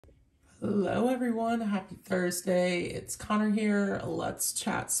Hello everyone, happy Thursday. It's Connor here. Let's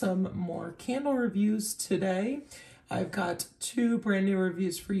chat some more candle reviews today. I've got two brand new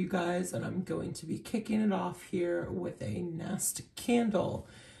reviews for you guys and I'm going to be kicking it off here with a Nest candle.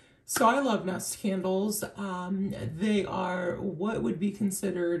 So I love Nest candles. They are what would be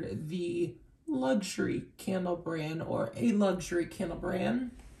considered the luxury candle brand or a luxury candle brand.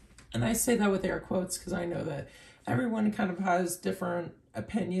 And I say that with air quotes because I know that everyone kind of has different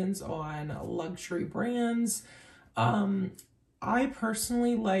opinions on luxury brands. I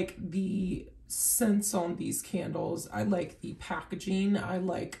personally like the scents on these candles. I like the packaging. I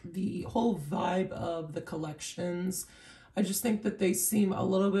like the whole vibe of the collections. I just think that they seem a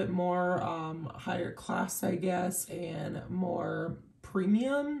little bit more higher class, I guess, and more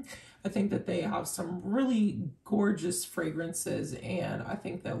premium. I think that they have some really gorgeous fragrances, and I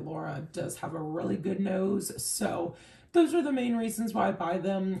think that Laura does have a really good nose. So those are the main reasons why I buy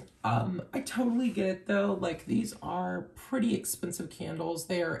them. I totally get it though. Like, these are pretty expensive candles.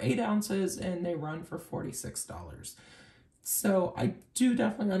 They are 8 ounces and they run for $46. So I do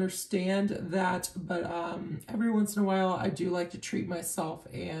definitely understand that, but every once in a while I do like to treat myself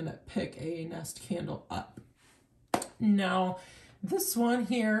and pick a Nest candle up. Now, this one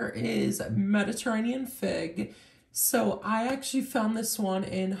here is Mediterranean Fig. So I actually found this one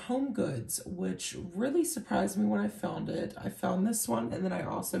in Home Goods, which really surprised me when I found it. I found this one and then I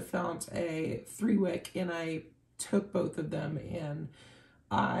also found a 3-wick and I took both of them, and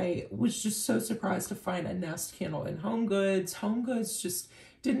I was just so surprised to find a Nest candle in Home Goods. Home Goods just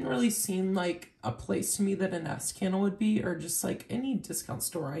didn't really seem like a place to me that a Nest candle would be, or just like any discount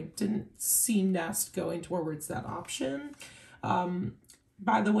store. I didn't see Nest going towards that option.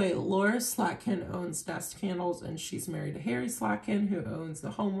 By the way, Laura Slatkin owns Nest Candles, and she's married to Harry Slatkin, who owns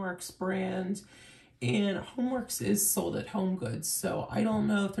the Homeworks brand. And Homeworks is sold at Home Goods, so I don't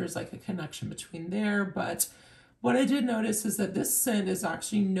know if there's like a connection between there, but what I did notice is that this scent is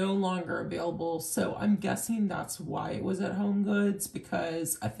actually no longer available, so I'm guessing that's why it was at Home Goods,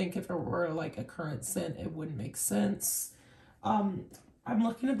 because I think if it were like a current scent, it wouldn't make sense. I'm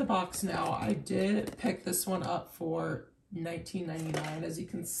looking at the box now. I did pick this one up for $19.99, as you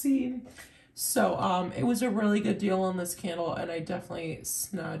can see. So it was a really good deal on this candle, and I definitely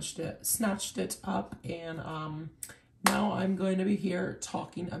snatched it up, and now I'm going to be here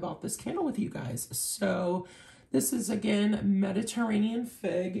talking about this candle with you guys. So this is, again, Mediterranean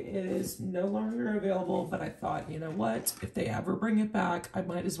Fig. It is no longer available, but I thought, you know what, if they ever bring it back, I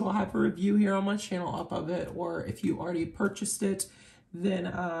might as well have a review here on my channel up of it, or if you already purchased it,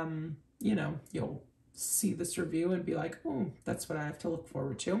 then you know, you'll see this review and be like, oh, that's what I have to look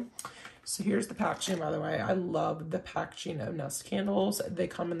forward to. So here's the packaging, by the way. I love the packaging of Nest candles. They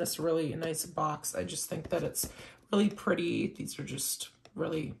come in this really nice box. I just think that it's really pretty. These are just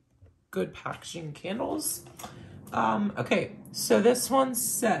really good packaging candles. Okay, so this one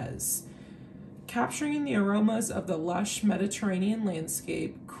says, capturing the aromas of the lush Mediterranean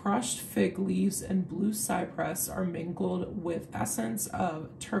landscape, crushed fig leaves and blue cypress are mingled with essence of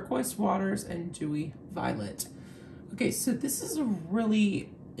turquoise waters and dewy violet. Okay, so this is a really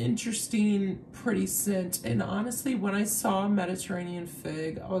interesting, pretty scent. And honestly, when I saw Mediterranean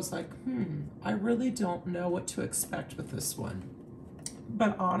Fig, I was like, I really don't know what to expect with this one.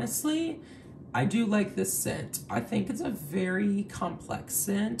 But honestly, I do like this scent. I think it's a very complex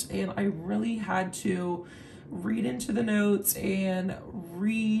scent, and I really had to read into the notes and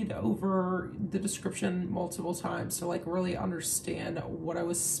read over the description multiple times to like really understand what I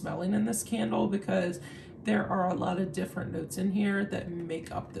was smelling in this candle, because there are a lot of different notes in here that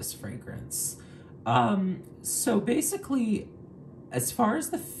make up this fragrance. So basically, as far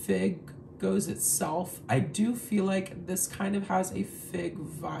as the fig goes itself, I do feel like this kind of has a fig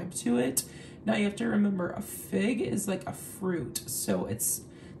vibe to it. Now you have to remember, a fig is like a fruit, so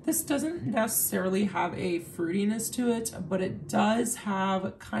this doesn't necessarily have a fruitiness to it, but it does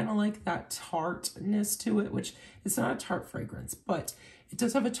have kind of like that tartness to it, which it's not a tart fragrance, but it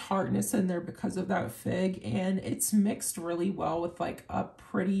does have a tartness in there because of that fig, and it's mixed really well with like a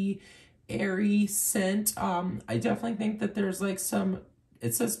pretty airy scent. I definitely think that there's like some,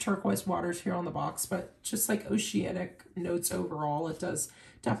 it says turquoise waters here on the box, but just like oceanic notes overall. It does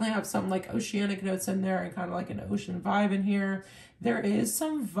definitely have some like oceanic notes in there and kind of like an ocean vibe in here. There is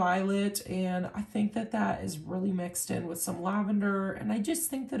some violet, and I think that that is really mixed in with some lavender, and I just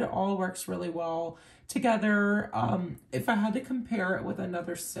think that it all works really well together. If I had to compare it with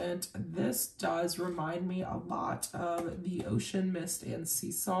another scent, this does remind me a lot of the Ocean Mist and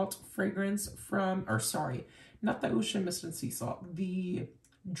Sea Salt fragrance from, or sorry, not the Ocean Mist and Sea Salt, the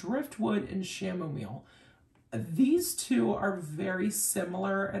Driftwood and Chamomile. these two are very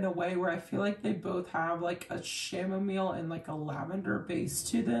similar in a way where I feel like they both have like a chamomile and like a lavender base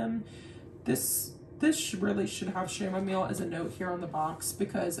to them. This really should have chamomile as a note here on the box,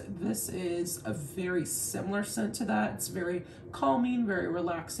 because this is a very similar scent to that. It's very calming, very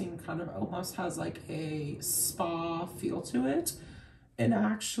relaxing, kind of almost has like a spa feel to it. And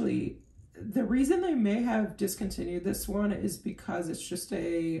actually, the reason they may have discontinued this one is because it's just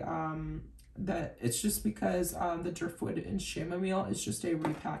a the driftwood and chamomile is just a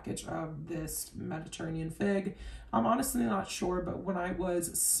repackage of this Mediterranean fig. I'm honestly not sure, but when I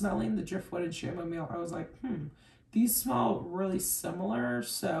was smelling the driftwood and chamomile, I was like, these smell really similar,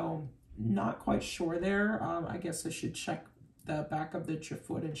 so not quite sure there. I guess I should check the back of the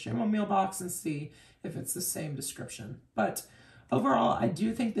driftwood and chamomile box and see if it's the same description. But overall, I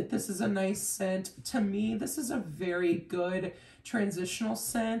do think that this is a nice scent. To me, this is a very good transitional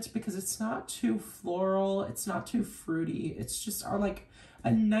scent because it's not too floral, it's not too fruity. It's just like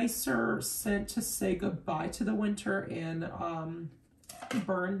a nicer scent to say goodbye to the winter and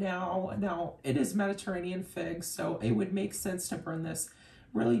burn now. Now, it is Mediterranean fig, so it would make sense to burn this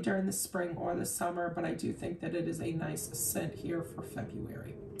really during the spring or the summer, but I do think that it is a nice scent here for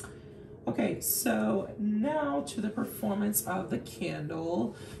February. Okay, so now to the performance of the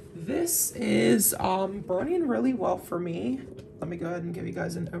candle. This is burning really well for me. Let me go ahead and give you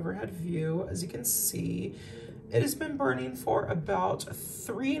guys an overhead view. As you can see, it has been burning for about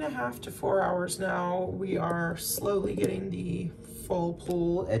 3.5 to 4 hours now. We are slowly getting the full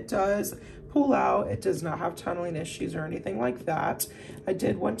pull. It does pull out. It does not have tunneling issues or anything like that. I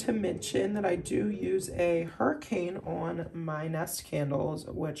did want to mention that I do use a Hurricane on my Nest candles,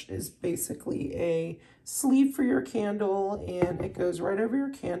 which is basically a sleeve for your candle, and it goes right over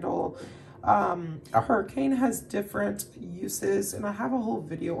your candle. A Hurricane has different uses, and I have a whole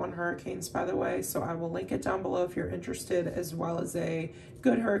video on Hurricanes, by the way, so I will link it down below if you're interested, as well as a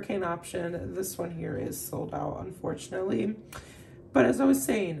good Hurricane option. This one here is sold out, unfortunately. But as I was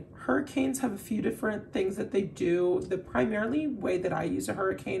saying, Hurricanes have a few different things that they do. The primarily way that I use a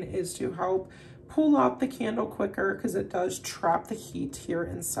Hurricane is to help pull out the candle quicker, because it does trap the heat here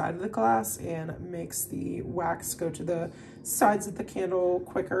inside of the glass and makes the wax go to the sides of the candle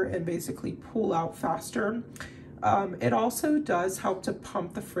quicker and basically pull out faster. It also does help to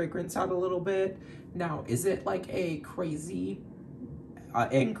pump the fragrance out a little bit. Now, is it like a crazy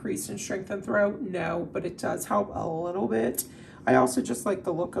increase in strength and throw? No, but it does help a little bit. I also just like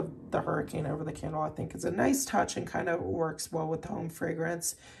the look of the Hurricane over the candle. I think it's a nice touch and kind of works well with the home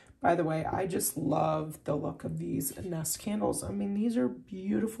fragrance. By the way, I just love the look of these Nest candles. I mean, these are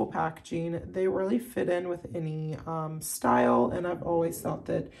beautiful packaging. They really fit in with any style, and I've always thought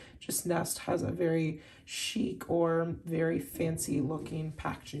that just Nest has a very chic or very fancy looking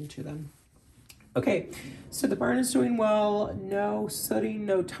packaging to them. Okay, so the burn is doing well. No sooting,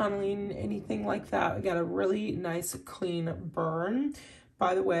 no tunneling, anything like that. We got a really nice clean burn.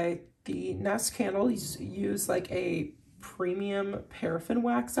 By the way, the Nest candles use like a premium paraffin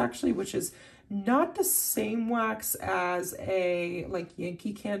wax, actually, which is not the same wax as a like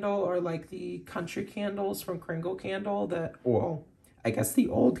Yankee Candle or like the country candles from Kringle Candle that, well, I guess the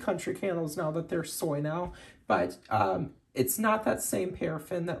old country candles now that they're soy now, but it's not that same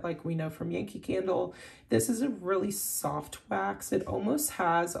paraffin that like we know from Yankee Candle. This is a really soft wax. It almost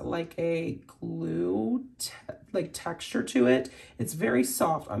has like a glue like texture to it. It's very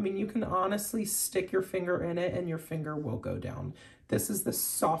soft. I mean, you can honestly stick your finger in it and your finger will go down. This is the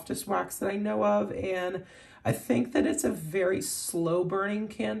softest wax that I know of, and I think that it's a very slow burning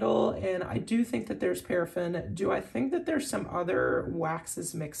candle, and I do think that there's paraffin. Do I think that there's some other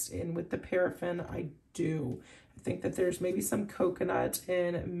waxes mixed in with the paraffin? I do. I think that there's maybe some coconut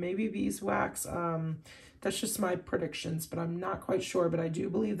and maybe beeswax. That's just my predictions, but I'm not quite sure. But I do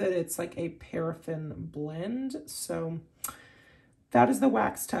believe that it's like a paraffin blend. So that is the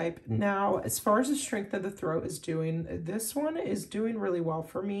wax type. Now, as far as the strength of the throat is doing, this one is doing really well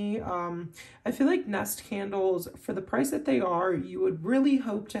for me. I feel like Nest candles, for the price that they are, you would really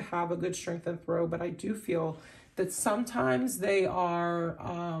hope to have a good strength and throw, but I do feel that sometimes they are,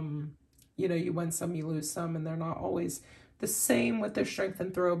 you know, you win some, you lose some, and they're not always the same with their strength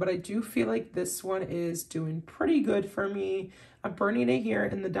and throw, but I do feel like this one is doing pretty good for me. I'm burning it here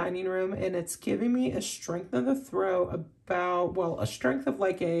in the dining room, and it's giving me a strength of the throw about, well, a strength of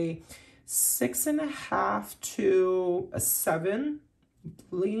like a 6.5 to a 7,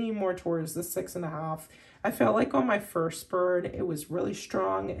 leaning more towards the 6.5. I felt like on my first burn, it was really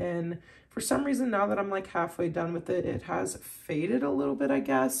strong, and For some reason, now that I'm like halfway done with it, it has faded a little bit, I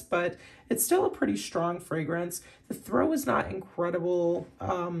guess, but it's still a pretty strong fragrance. The throw is not incredible.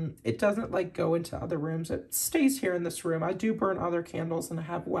 It doesn't like go into other rooms. It stays here in this room. I do burn other candles and I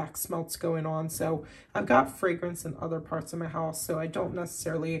have wax melts going on, so I've got fragrance in other parts of my house, so I don't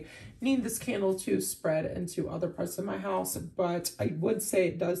necessarily need this candle to spread into other parts of my house, but I would say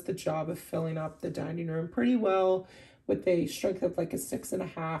it does the job of filling up the dining room pretty well with a strength of like a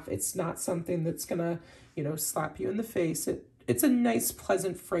 6.5. It's not something that's gonna, you know, slap you in the face. It's a nice,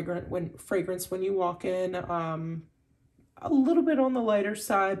 pleasant fragrance when you walk in. A little bit on the lighter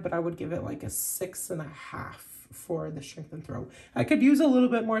side, but I would give it like a 6.5 for the strength and throw. I could use a little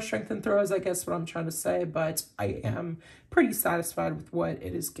bit more strength and throw, is I guess what I'm trying to say, but I am pretty satisfied with what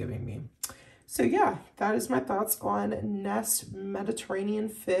it is giving me. So yeah, that is my thoughts on Nest Mediterranean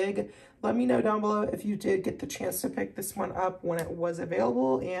Fig. Let me know down below if you did get the chance to pick this one up when it was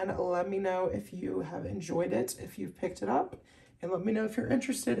available, and let me know if you have enjoyed it, if you've picked it up, and let me know if you're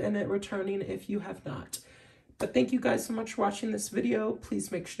interested in it returning if you have not. But thank you guys so much for watching this video.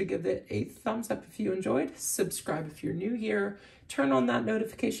 Please make sure to give it a thumbs up if you enjoyed, subscribe if you're new here, turn on that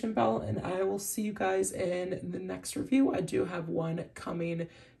notification bell, and I will see you guys in the next review. I do have one coming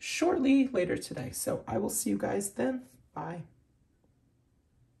shortly later today, so I will see you guys then. Bye.